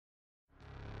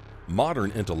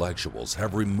Modern intellectuals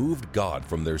have removed God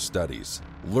from their studies.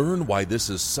 Learn why this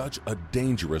is such a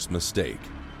dangerous mistake.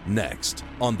 Next,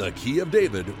 on The Key of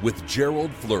David with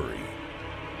Gerald Flurry.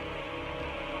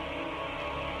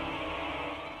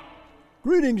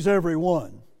 Greetings,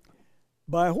 everyone.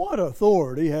 By what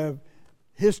authority have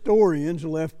historians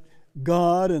left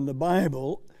God and the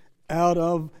Bible out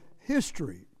of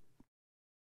history?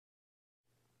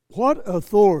 What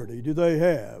authority do they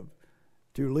have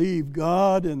to leave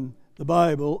God and the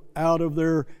Bible out of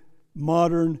their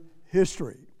modern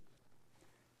history?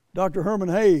 Dr. Herman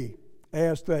Hoeh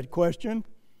asked that question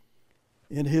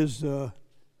in his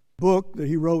book that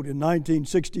he wrote in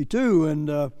 1962,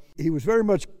 and he was very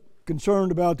much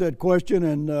concerned about that question,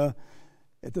 and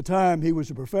at the time he was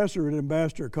a professor at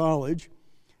Ambassador College,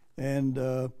 and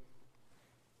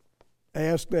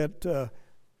asked that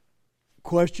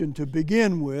question to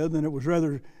begin with, and it was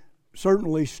rather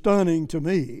certainly stunning to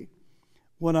me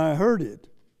when I heard it.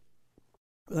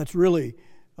 That's really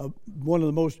one of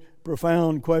the most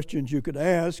profound questions you could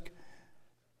ask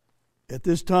at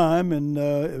this time, and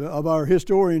of our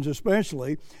historians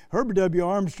especially. Herbert W.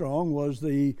 Armstrong was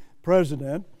the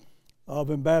president of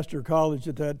Ambassador College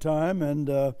at that time,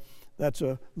 and that's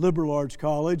a liberal arts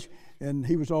college, and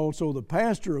he was also the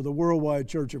pastor of the Worldwide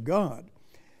Church of God.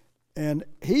 And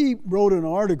he wrote an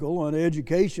article on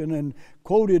education and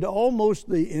quoted almost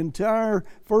the entire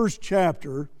first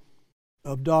chapter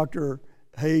of Dr.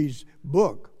 Hoeh's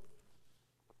book.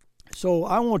 So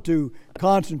I want to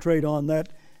concentrate on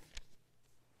that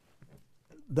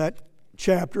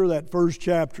chapter, that first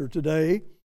chapter today,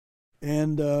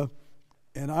 and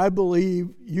I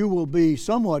believe you will be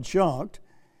somewhat shocked,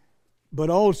 but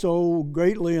also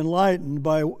greatly enlightened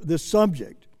by this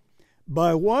subject.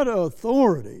 By what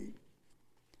authority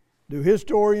do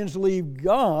historians leave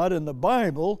God and the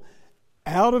Bible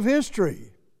out of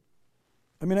history?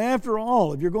 I mean, after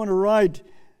all, if you're going to write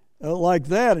like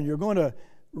that, and you're going to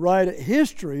write a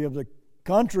history of the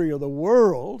country or the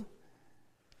world,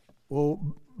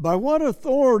 well, by what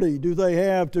authority do they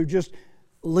have to just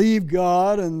leave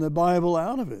God and the Bible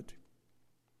out of it?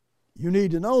 You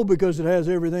need to know, because it has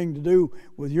everything to do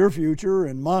with your future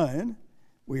and mine.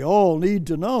 We all need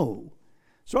to know.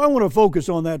 So I want to focus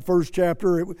on that first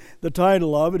chapter. The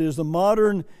title of it is The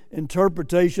Modern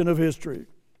Interpretation of History.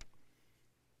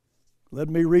 Let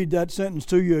me read that sentence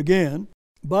to you again.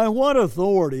 By what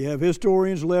authority have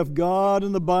historians left God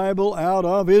and the Bible out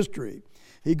of history?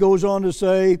 He goes on to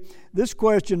say, this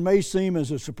question may seem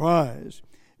as a surprise.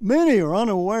 Many are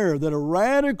unaware that a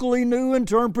radically new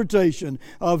interpretation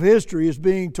of history is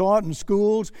being taught in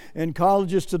schools and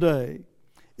colleges today.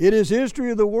 It is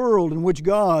history of the world in which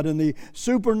God and the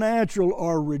supernatural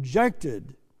are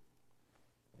rejected.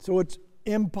 So it's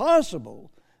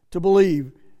impossible to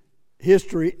believe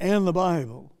history and the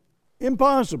Bible.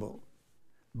 Impossible.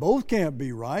 Both can't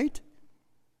be right.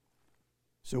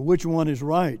 So which one is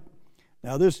right?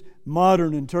 Now, this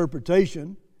modern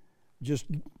interpretation just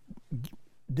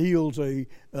deals an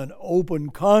open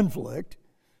conflict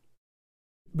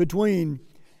between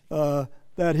that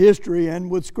history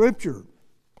and with Scripture.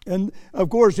 And,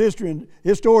 of course,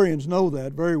 historians know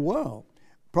that very well,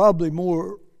 probably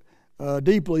more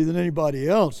deeply than anybody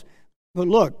else. But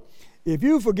look, if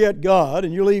you forget God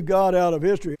and you leave God out of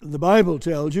history, the Bible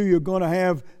tells you you're going to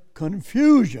have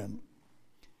confusion.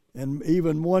 And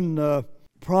even one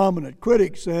prominent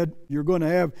critic said you're going to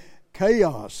have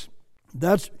chaos.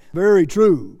 That's very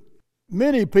true.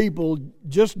 Many people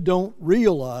just don't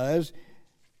realize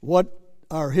what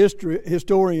our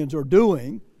historians are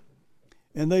doing,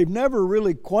 and they've never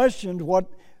really questioned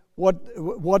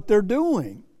what they're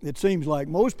doing. It seems like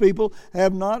most people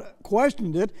have not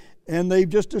questioned it, and they've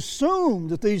just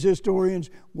assumed that these historians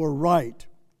were right.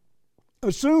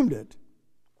 Assumed it.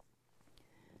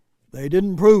 They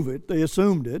didn't prove it. They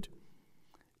assumed it.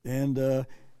 And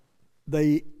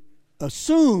they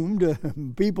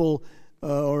assumed, people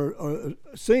or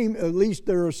seem, at least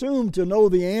they're assumed to know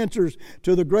the answers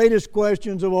to the greatest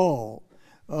questions of all.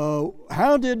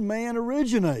 How did man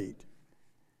originate?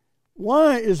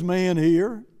 Why is man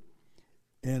here?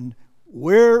 And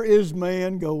where is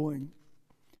man going?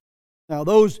 Now,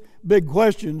 those big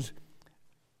questions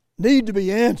need to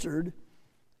be answered,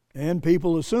 and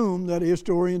people assume that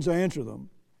historians answer them.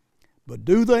 But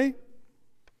do they?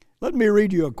 Let me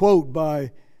read you a quote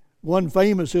by one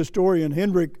famous historian,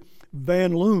 Hendrik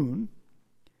van Loon,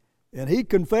 and he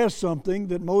confessed something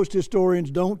that most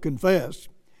historians don't confess.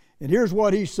 And here's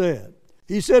what he said.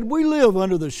 He said, "We live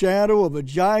under the shadow of a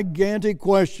gigantic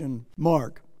question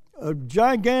mark. A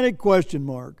gigantic question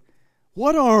mark.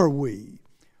 What are we?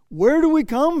 Where do we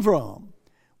come from?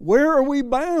 Where are we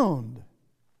bound?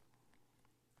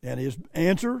 And his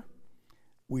answer,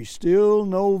 we still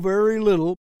know very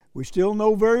little. We still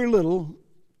know very little.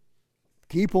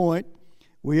 Key point,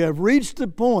 we have reached the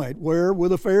point where,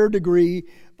 with a fair degree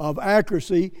of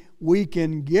accuracy, we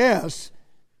can guess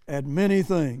at many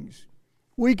things.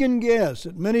 We can guess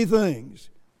at many things.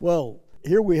 Well,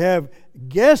 here we have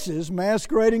guesses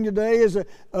masquerading today as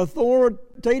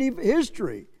authoritative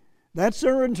history. That's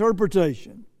their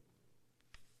interpretation.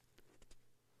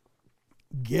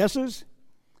 Guesses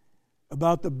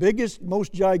about the biggest,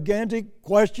 most gigantic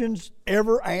questions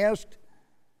ever asked.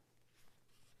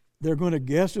 They're going to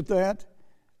guess at that.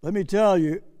 Let me tell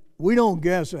you, we don't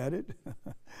guess at it.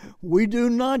 We do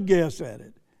not guess at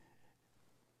it.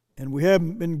 And we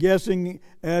haven't been guessing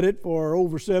at it for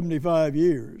over 75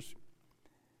 years.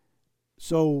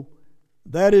 So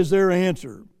that is their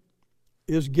answer,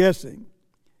 is guessing.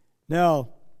 Now,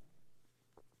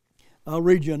 I'll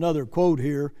read you another quote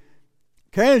here.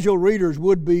 Casual readers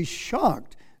would be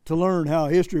shocked to learn how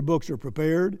history books are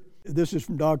prepared. This is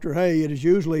from Dr. Hay. It is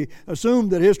usually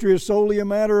assumed that history is solely a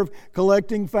matter of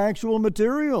collecting factual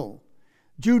material,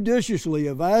 judiciously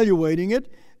evaluating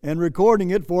it, and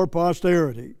recording it for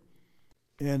posterity.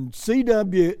 And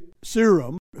C.W.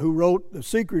 Serum, who wrote The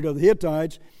Secret of the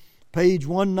Hittites, page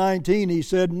 119, he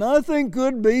said, "Nothing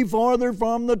could be farther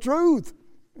from the truth."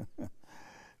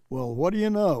 Well, what do you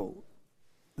know?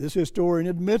 This historian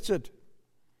admits it.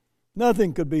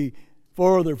 Nothing could be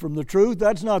farther from the truth.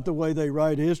 That's not the way they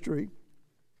write history.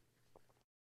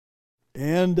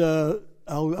 And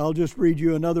I'll just read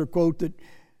you another quote that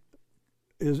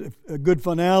is a good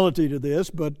finality to this,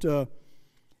 but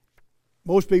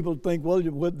most people think, well,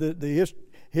 the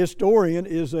historian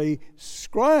is a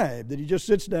scribe, that he just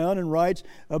sits down and writes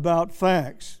about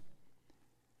facts.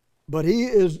 But he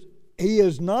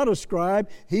is not a scribe.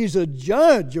 He's a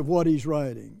judge of what he's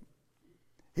writing.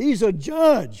 He's a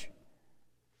judge.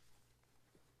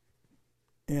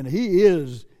 And he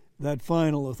is that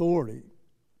final authority.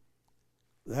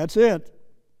 That's it.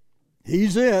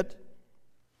 He's it.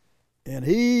 And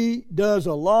he does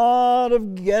a lot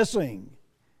of guessing.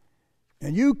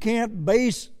 And you can't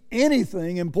base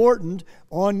anything important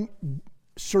on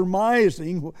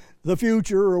surmising the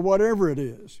future or whatever it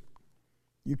is.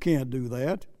 You can't do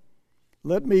that.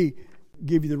 Let me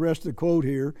give you the rest of the quote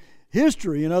here.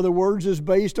 History, in other words, is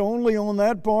based only on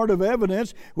that part of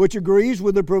evidence which agrees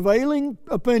with the prevailing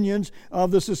opinions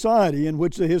of the society in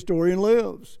which the historian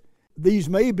lives. These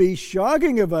may be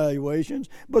shocking evaluations,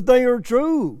 but they are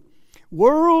true.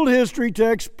 World history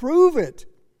texts prove it.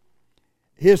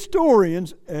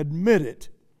 Historians admit it.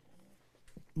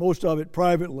 Most of it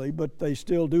privately, but they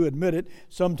still do admit it,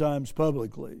 sometimes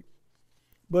publicly.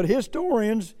 But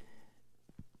historians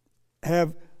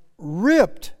have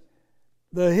ripped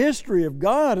the history of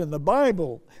God and the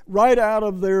Bible right out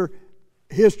of their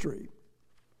history.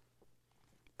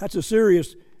 That's a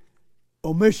serious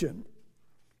omission.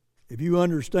 If you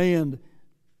understand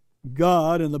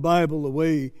God and the Bible the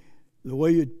way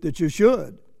that you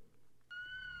should.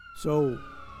 So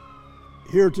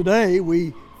here today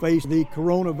we face the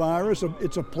coronavirus.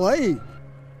 It's a plague.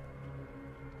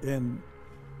 And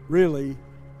really,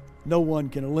 no one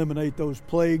can eliminate those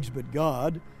plagues but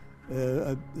God.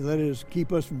 That is,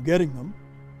 keep us from getting them.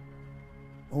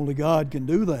 Only God can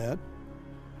do that.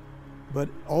 But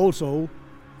also,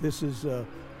 this is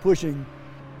pushing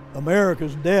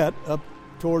America's debt up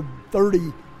toward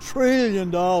 $30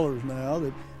 trillion now,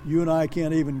 that you and I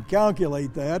can't even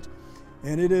calculate that.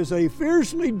 And it is a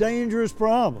fiercely dangerous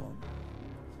problem.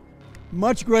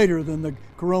 Much greater than the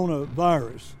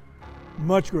coronavirus.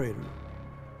 Much greater.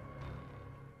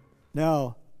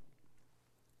 Now,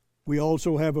 we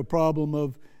also have a problem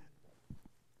of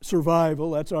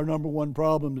survival. That's our number one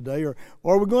problem today. Or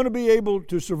are we going to be able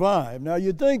to survive? Now,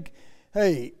 you'd think,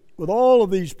 hey, with all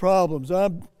of these problems,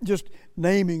 I'm just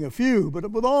naming a few, but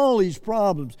with all these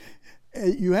problems,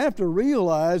 you have to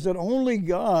realize that only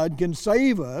God can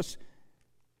save us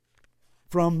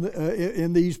from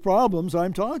in these problems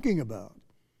I'm talking about.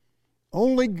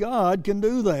 Only God can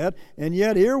do that, and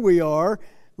yet here we are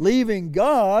leaving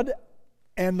God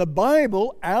and the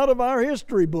Bible out of our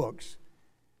history books.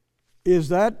 Is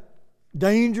that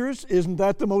dangerous? Isn't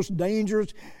that the most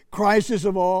dangerous crisis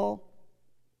of all?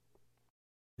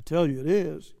 I tell you it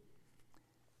is.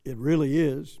 It really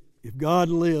is. If God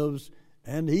lives,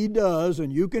 and He does,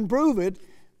 and you can prove it,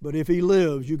 but if He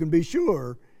lives, you can be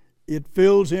sure it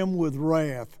fills Him with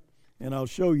wrath. And I'll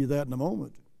show you that in a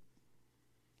moment.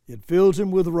 It fills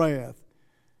Him with wrath.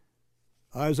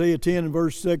 Isaiah 10 and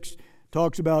verse 6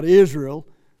 talks about Israel,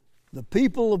 the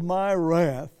people of my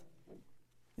wrath.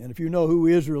 And if you know who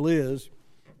Israel is,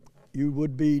 you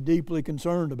would be deeply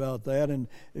concerned about that. And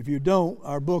if you don't,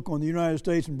 our book on the United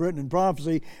States and Britain and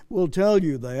prophecy will tell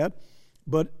you that.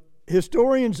 But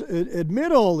historians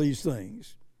admit all these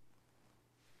things.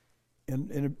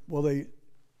 And well,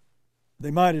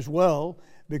 they might as well,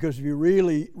 because if you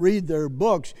really read their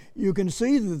books, you can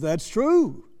see that that's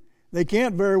true. They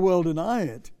can't very well deny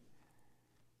it.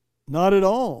 Not at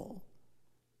all.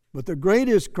 But the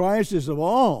greatest crisis of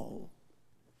all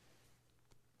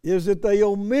is that they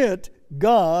omit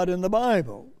God in the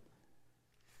Bible.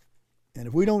 And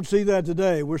if we don't see that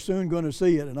today, we're soon going to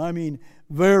see it, and I mean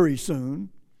very soon.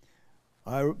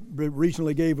 I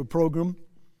recently gave a program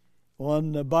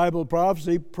on Bible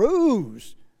prophecy,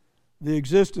 proves the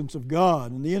existence of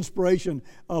God and the inspiration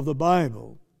of the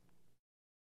Bible.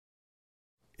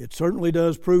 It certainly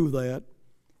does prove that,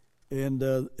 and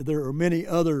there are many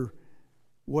other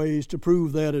ways to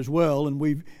prove that as well, and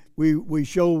we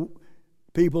show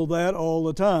people that all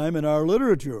the time in our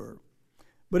literature.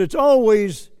 But it's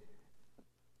always,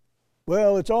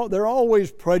 there are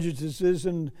always prejudices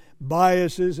and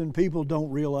biases, and people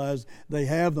don't realize they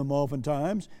have them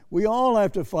oftentimes. We all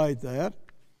have to fight that,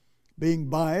 being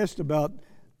biased about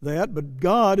that, but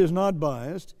God is not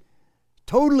biased,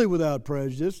 totally without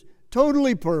prejudice,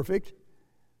 totally perfect,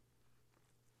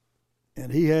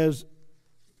 and He has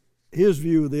His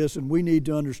view of this, and we need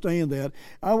to understand that.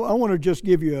 I want to just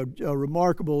give you a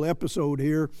remarkable episode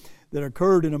here that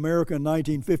occurred in America in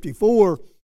 1954,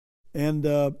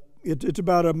 and it's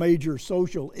about a major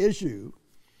social issue.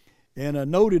 And a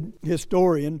noted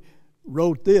historian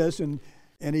wrote this, and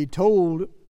he told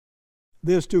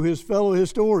this to his fellow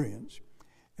historians.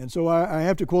 And so I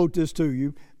have to quote this to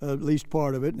you, at least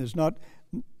part of it, and it's not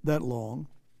that long.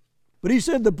 But he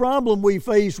said the problem we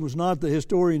faced was not the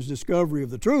historian's discovery of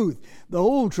the truth, the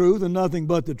whole truth and nothing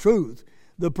but the truth.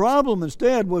 The problem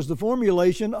instead was the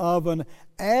formulation of an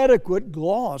adequate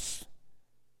gloss.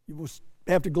 You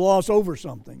have to gloss over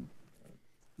something.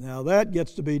 Now that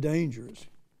gets to be dangerous.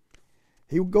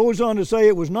 He goes on to say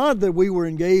it was not that we were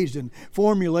engaged in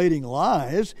formulating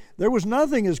lies. There was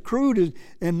nothing as crude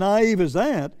and naive as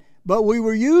that, but we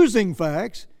were using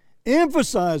facts,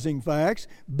 emphasizing facts,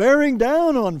 bearing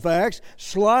down on facts,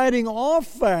 sliding off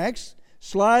facts,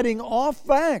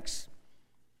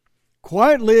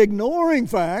 quietly ignoring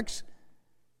facts,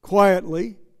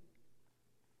 quietly,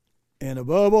 and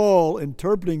above all,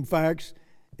 interpreting facts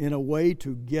in a way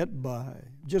to get by,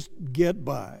 just get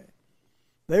by.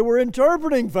 They were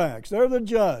interpreting facts. They're the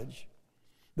judge.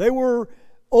 They were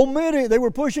omitting, they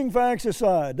were pushing facts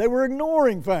aside. They were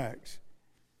ignoring facts.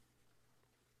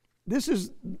 This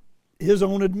is his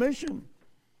own admission.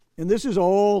 And this is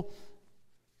all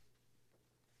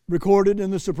recorded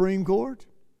in the Supreme Court,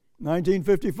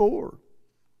 1954.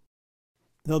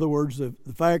 In other words, the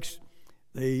facts,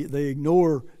 they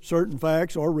ignore certain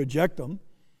facts or reject them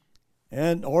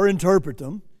or interpret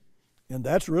them, and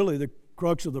that's really the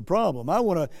crux of the problem. I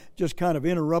want to just kind of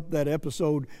interrupt that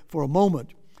episode for a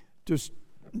moment to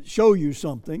show you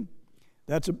something.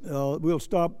 We'll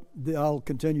stop. I'll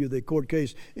continue the court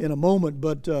case in a moment,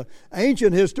 but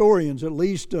ancient historians at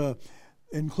least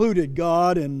included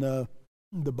God and the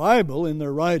Bible in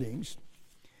their writings.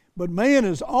 But man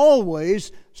has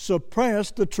always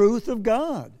suppressed the truth of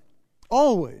God.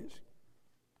 Always.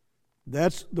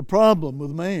 That's the problem with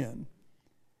man.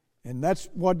 And that's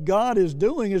what God is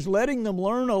doing, is letting them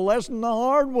learn a lesson the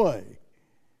hard way.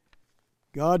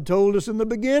 God told us in the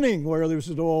beginning where this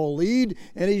would all lead,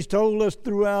 and He's told us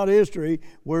throughout history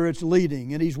where it's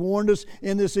leading. And He's warned us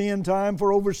in this end time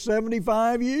for over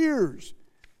 75 years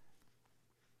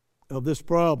of this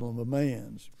problem of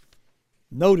man's.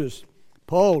 Notice,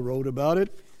 Paul wrote about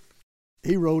it.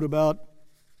 He wrote about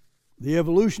the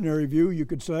evolutionary view, you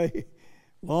could say,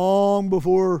 long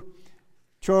before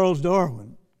Charles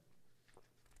Darwin.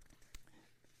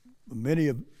 Many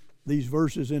of these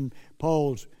verses in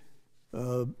Paul's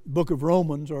book of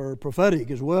Romans are prophetic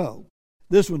as well.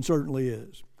 This one certainly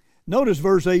is. Notice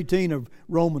verse 18 of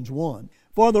Romans 1.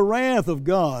 For the wrath of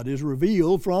God is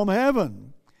revealed from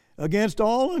heaven against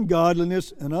all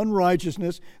ungodliness and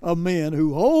unrighteousness of men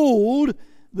who hold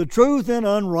the truth in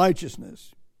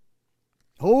unrighteousness.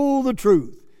 Hold the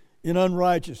truth in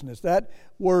unrighteousness. That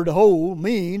word hold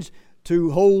means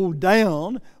to hold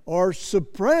down or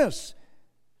suppress.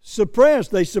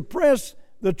 They suppress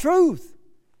the truth.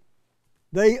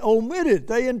 They omit it.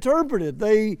 They interpret it.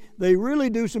 They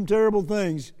really do some terrible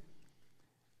things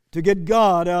to get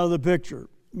God out of the picture.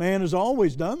 Man has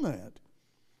always done that,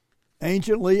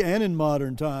 anciently and in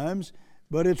modern times,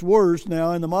 but it's worse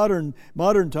now. In the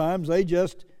modern times, they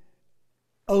just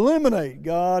eliminate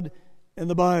God and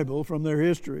the Bible from their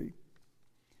history.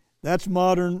 That's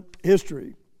modern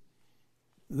history.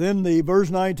 Then the verse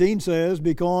 19 says,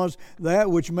 because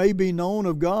that which may be known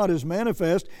of God is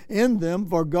manifest in them,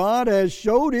 for God has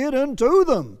showed it unto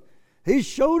them. He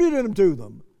showed it unto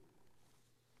them.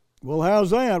 Well, how's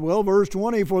that? Well, verse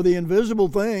 20, for the invisible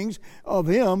things of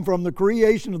Him from the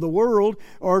creation of the world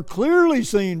are clearly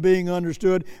seen, being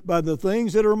understood by the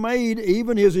things that are made,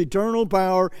 even His eternal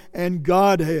power and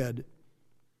Godhead,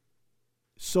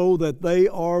 so that they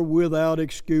are without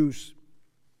excuse.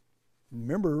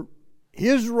 Remember,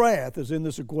 His wrath is in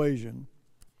this equation,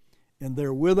 and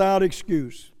they're without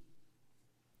excuse.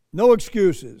 No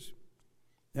excuses.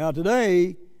 Now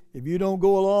today, if you don't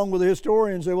go along with the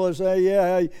historians, they will say,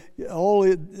 yeah,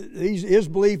 his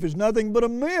belief is nothing but a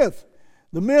myth.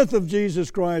 The myth of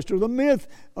Jesus Christ, or the myth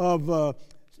of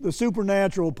the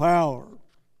supernatural power.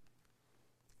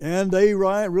 And they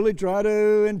really try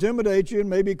to intimidate you and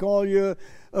maybe call you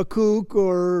a kook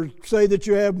or say that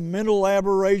you have mental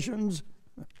aberrations.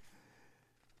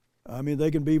 I mean, they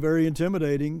can be very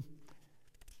intimidating.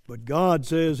 But God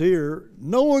says here,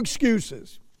 no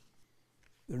excuses.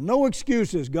 There are no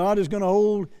excuses. God is going to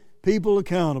hold people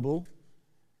accountable,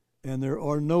 and there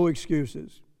are no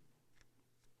excuses.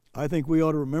 I think we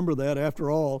ought to remember that.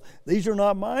 After all, these are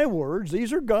not my words.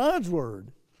 These are God's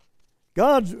word.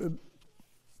 God's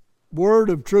word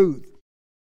of truth.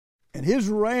 And His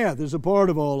wrath is a part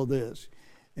of all of this.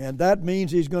 And that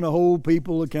means He's going to hold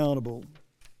people accountable.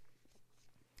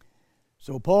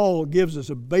 So Paul gives us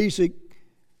a basic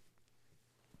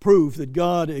proof that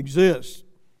God exists.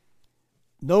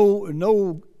 God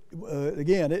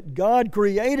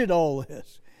created all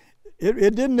this.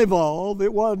 It didn't evolve.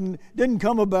 Didn't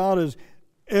come about as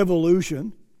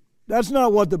evolution. That's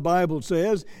not what the Bible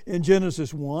says in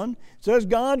Genesis 1. It says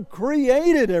God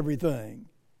created everything.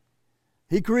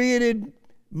 He created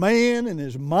man and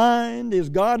his mind, his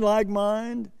godlike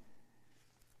mind,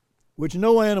 which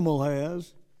no animal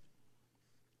has.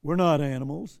 We're not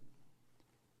animals.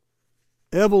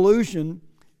 Evolution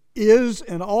is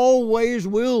and always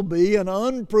will be an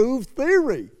unproved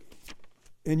theory.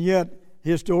 And yet,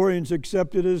 historians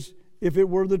accept it as if it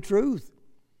were the truth.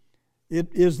 It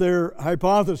is their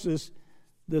hypothesis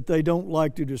that they don't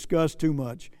like to discuss too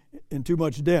much, in too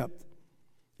much depth.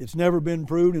 It's never been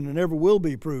proved and it never will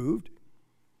be proved.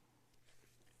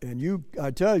 And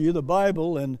I tell you, the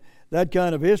Bible and that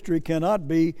kind of history cannot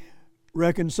be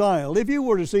reconciled. If you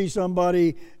were to see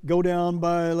somebody go down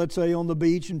by, let's say, on the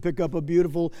beach and pick up a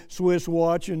beautiful Swiss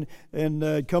watch and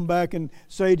come back and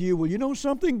say to you, well, you know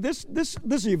something, this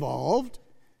evolved.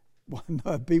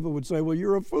 Well, people would say, well,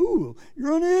 you're a fool.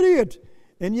 You're an idiot.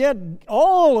 And yet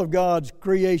all of God's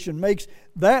creation makes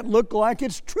that look like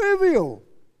it's trivial.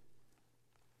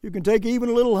 You can take even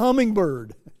a little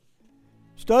hummingbird.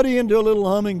 Study into a little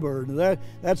hummingbird.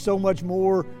 That's so much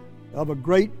more of a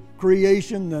great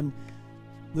creation than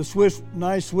the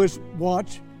nice Swiss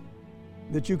watch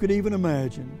that you could even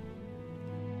imagine.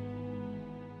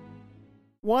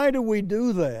 Why do we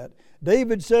do that?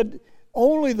 David said,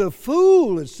 only the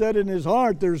fool has said in his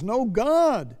heart, there's no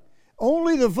God.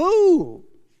 Only the fool.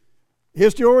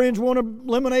 Historians want to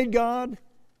eliminate God.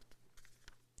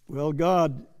 Well,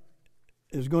 God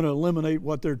is going to eliminate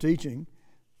what they're teaching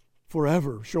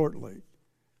forever, shortly.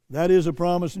 That is a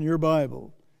promise in your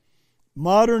Bible.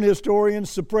 Modern historians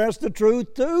suppress the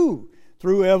truth too,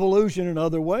 through evolution and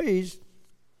other ways.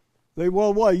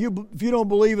 If you don't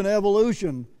believe in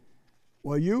evolution,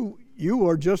 well, you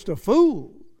are just a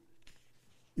fool.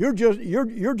 You're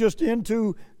just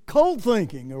into cult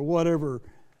thinking or whatever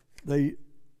they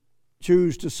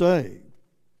choose to say.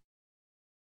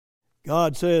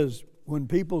 God says when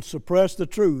people suppress the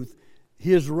truth,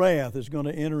 His wrath is going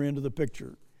to enter into the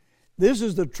picture. This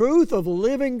is the truth of the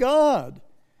living God.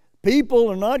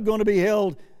 People are not going to be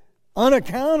held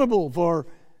unaccountable for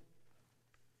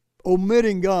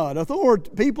omitting God.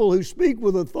 People who speak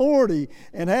with authority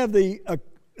and have the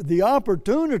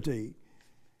opportunity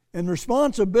and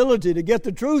responsibility to get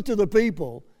the truth to the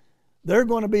people, they're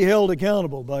going to be held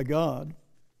accountable by God.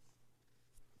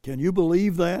 Can you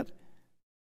believe that?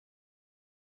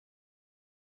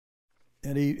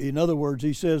 And in other words,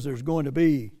 he says there's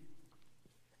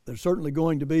certainly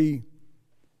going to be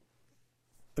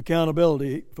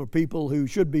accountability for people who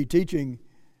should be teaching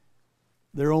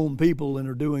their own people and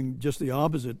are doing just the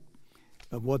opposite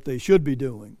of what they should be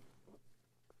doing.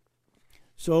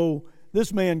 So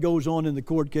this man goes on in the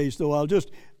court case, though. I'll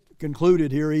just conclude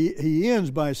it here. He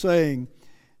ends by saying,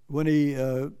 when he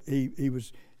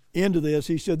was into this,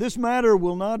 he said, this matter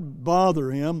will not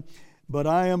bother him, but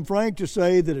I am frank to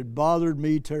say that it bothered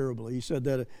me terribly. He said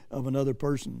that of another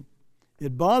person.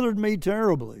 It bothered me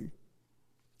terribly.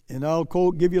 And I'll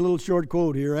give you a little short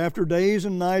quote here. After days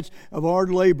and nights of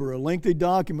hard labor, a lengthy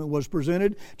document was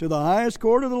presented to the highest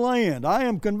court of the land. I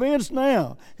am convinced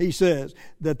now, he says,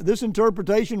 that this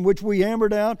interpretation which we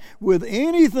hammered out with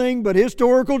anything but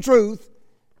historical truth,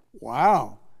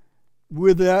 wow,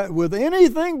 with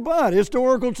anything but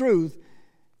historical truth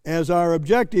as our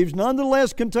objectives,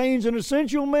 nonetheless contains an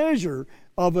essential measure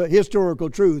of a historical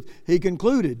truth, he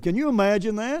concluded. Can you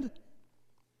imagine that?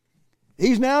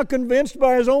 He's now convinced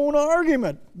by his own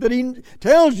argument that he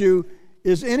tells you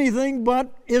is anything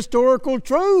but historical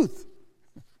truth.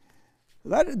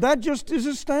 That just is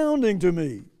astounding to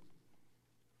me.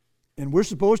 And we're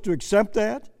supposed to accept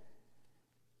that.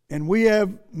 And we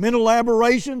have mental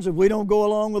aberrations if we don't go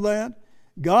along with that.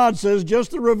 God says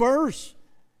just the reverse.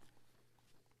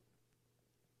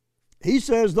 He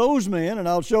says those men, and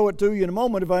I'll show it to you in a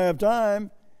moment if I have time,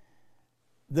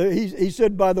 he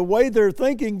said, by the way they're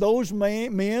thinking, those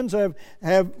men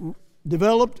have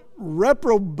developed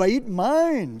reprobate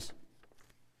minds.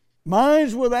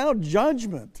 Minds without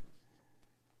judgment.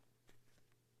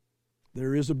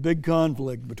 There is a big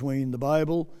conflict between the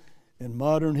Bible and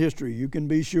modern history, you can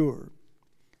be sure.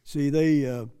 See,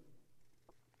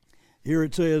 here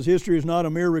it says, history is not a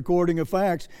mere recording of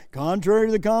facts. Contrary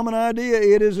to the common idea,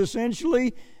 it is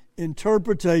essentially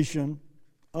interpretation.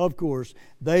 Of course,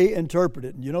 they interpret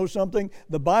it. And you know something?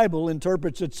 The Bible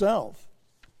interprets itself.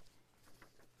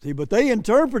 See, but they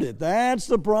interpret it. That's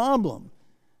the problem.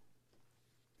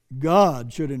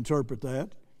 God should interpret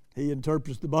that. He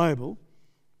interprets the Bible.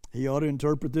 He ought to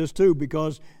interpret this too,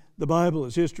 because the Bible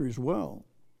is history as well.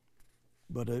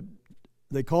 But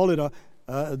they call it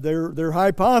their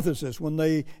hypothesis when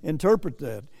they interpret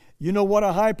that. You know what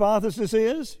a hypothesis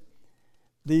is?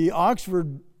 The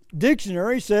Oxford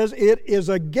Dictionary says it is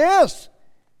a guess,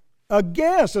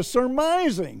 a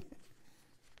surmising.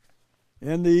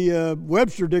 And the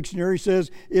Webster Dictionary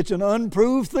says it's an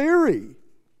unproved theory.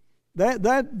 That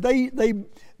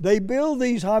they build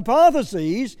these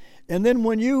hypotheses, and then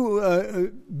when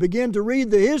you begin to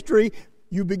read the history,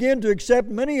 you begin to accept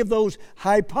many of those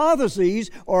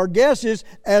hypotheses or guesses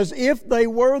as if they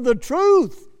were the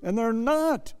truth, and they're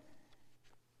not.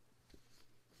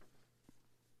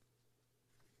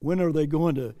 When are they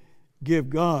going to give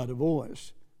God a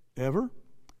voice? Ever?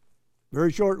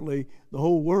 Very shortly, the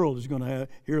whole world is going to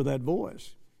hear that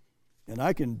voice. And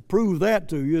I can prove that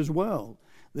to you as well.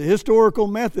 The historical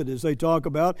method, as they talk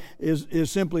about, is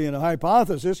simply a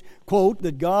hypothesis, quote,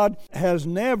 that God has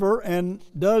never and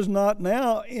does not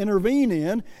now intervene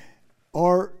in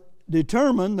or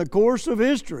determine the course of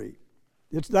history.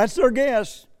 That's their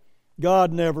guess.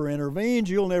 God never intervenes.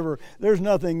 There's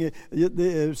nothing,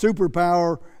 no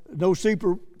superpower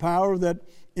that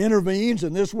intervenes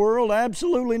in this world.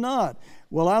 Absolutely not.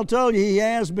 Well, I'll tell you, He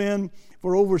has been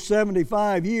for over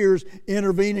 75 years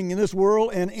intervening in this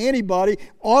world, and anybody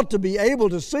ought to be able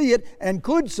to see it and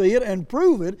could see it and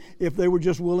prove it if they were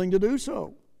just willing to do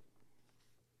so.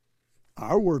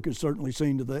 Our work is certainly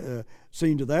seen to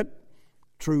that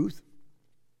truth.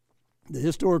 The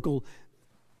historical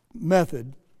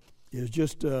method is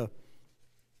just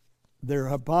their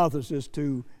hypothesis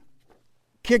to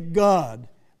kick God,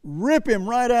 rip Him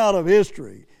right out of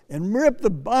history, and rip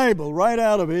the Bible right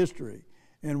out of history.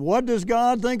 And what does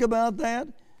God think about that?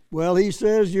 Well, He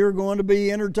says, you're going to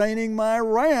be entertaining my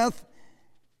wrath.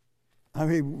 I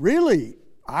mean, really,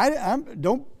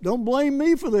 don't blame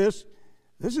me for this.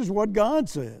 This is what God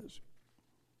says.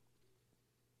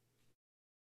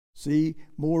 See,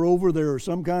 moreover, there are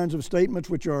some kinds of statements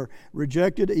which are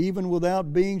rejected even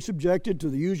without being subjected to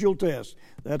the usual test.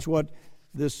 That's what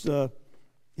this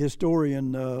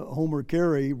historian Homer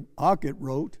Carey Ockett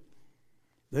wrote.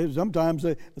 Sometimes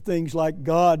things like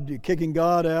God, kicking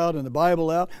God out and the Bible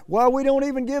out, well, we don't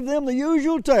even give them the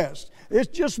usual test. It's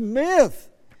just myth.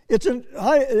 It's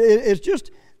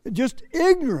just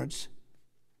ignorance.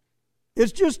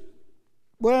 It's just,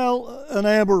 an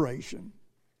aberration.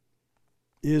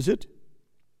 Is it?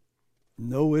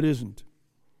 No, it isn't.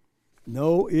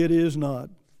 No, it is not.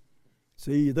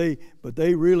 See, but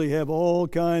they really have all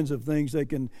kinds of things they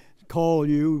can call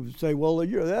you, say, well,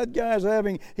 that guy's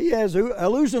he has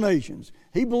hallucinations.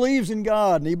 He believes in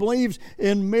God, and he believes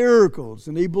in miracles,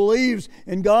 and he believes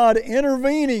in God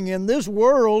intervening in this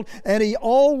world, and He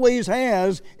always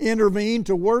has intervened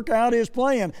to work out His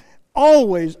plan.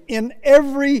 Always, in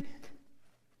every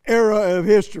era of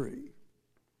history.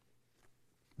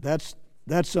 That's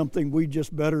something we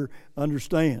just better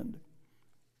understand.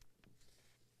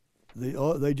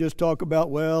 They just talk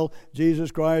about,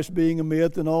 Jesus Christ being a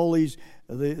myth, and all these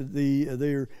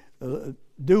they're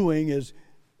doing is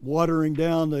watering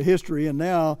down the history, and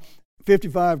now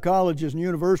 55 colleges and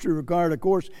universities required a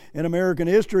course in American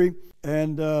history,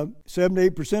 and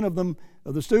 78% of them,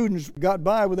 of the students, got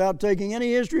by without taking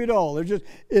any history at all.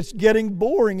 It's getting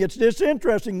boring. It's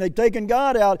disinteresting. They've taken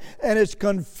God out, and it's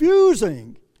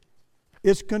confusing.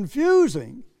 It's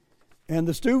confusing. And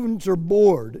the students are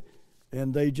bored,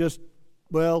 and they just,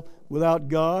 well, without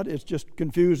God, it's just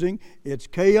confusing. It's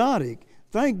chaotic.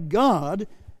 Thank God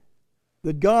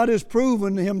that God has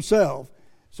proven Himself.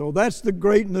 So that's the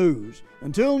great news.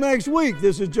 Until next week,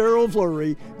 this is Gerald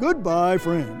Flurry. Goodbye,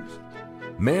 friends.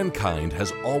 Mankind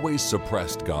has always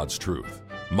suppressed God's truth.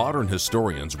 Modern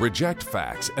historians reject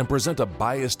facts and present a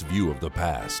biased view of the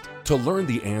past. To learn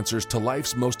the answers to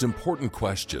life's most important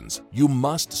questions, you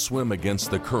must swim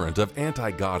against the current of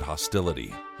anti-God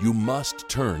hostility. You must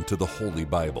turn to the Holy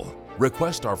Bible.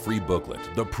 Request our free booklet,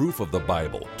 The Proof of the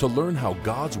Bible, to learn how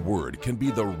God's Word can be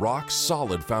the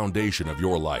rock-solid foundation of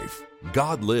your life.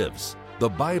 God lives. The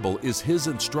Bible is His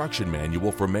instruction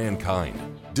manual for mankind.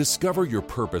 Discover your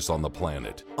purpose on the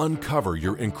planet. Uncover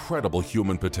your incredible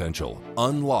human potential.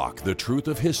 Unlock the truth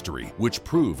of history, which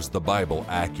proves the Bible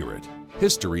accurate.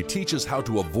 History teaches how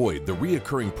to avoid the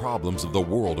reoccurring problems of the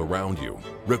world around you.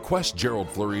 Request Gerald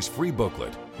Flurry's free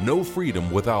booklet, No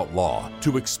Freedom Without Law,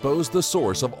 to expose the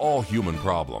source of all human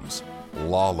problems: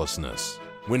 lawlessness.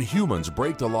 When humans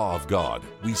break the law of God,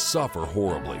 we suffer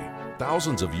horribly.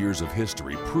 Thousands of years of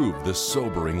history prove this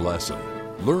sobering lesson.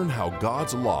 Learn how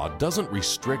God's law doesn't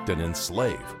restrict and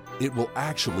enslave. It will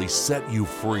actually set you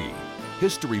free.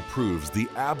 History proves the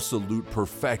absolute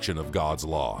perfection of God's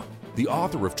law. The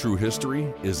author of true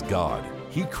history is God.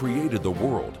 He created the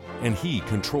world, and He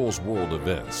controls world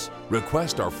events.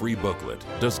 Request our free booklet,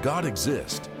 Does God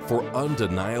Exist?, for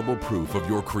undeniable proof of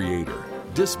your Creator.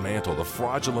 Dismantle the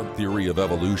fraudulent theory of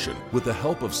evolution with the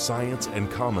help of science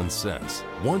and common sense.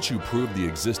 Once you prove the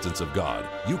existence of God,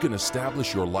 you can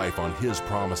establish your life on His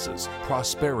promises,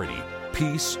 prosperity,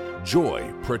 peace,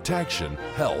 joy, protection,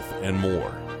 health, and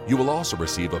more. You will also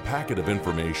receive a packet of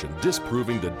information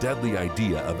disproving the deadly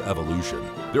idea of evolution.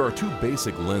 There are two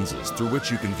basic lenses through which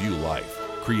you can view life: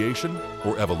 creation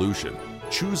or evolution.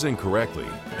 Choose incorrectly,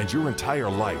 and your entire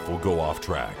life will go off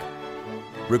track.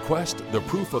 Request The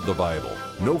Proof of the Bible,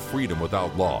 No Freedom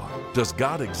Without Law, Does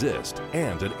God Exist?,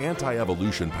 and an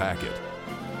anti-evolution packet.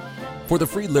 For the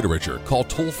free literature, call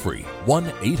toll-free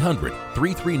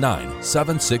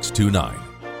 1-800-339-7629.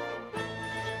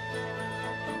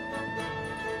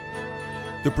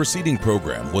 The preceding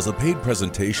program was a paid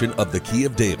presentation of the Key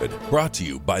of David, brought to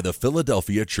you by the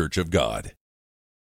Philadelphia Church of God.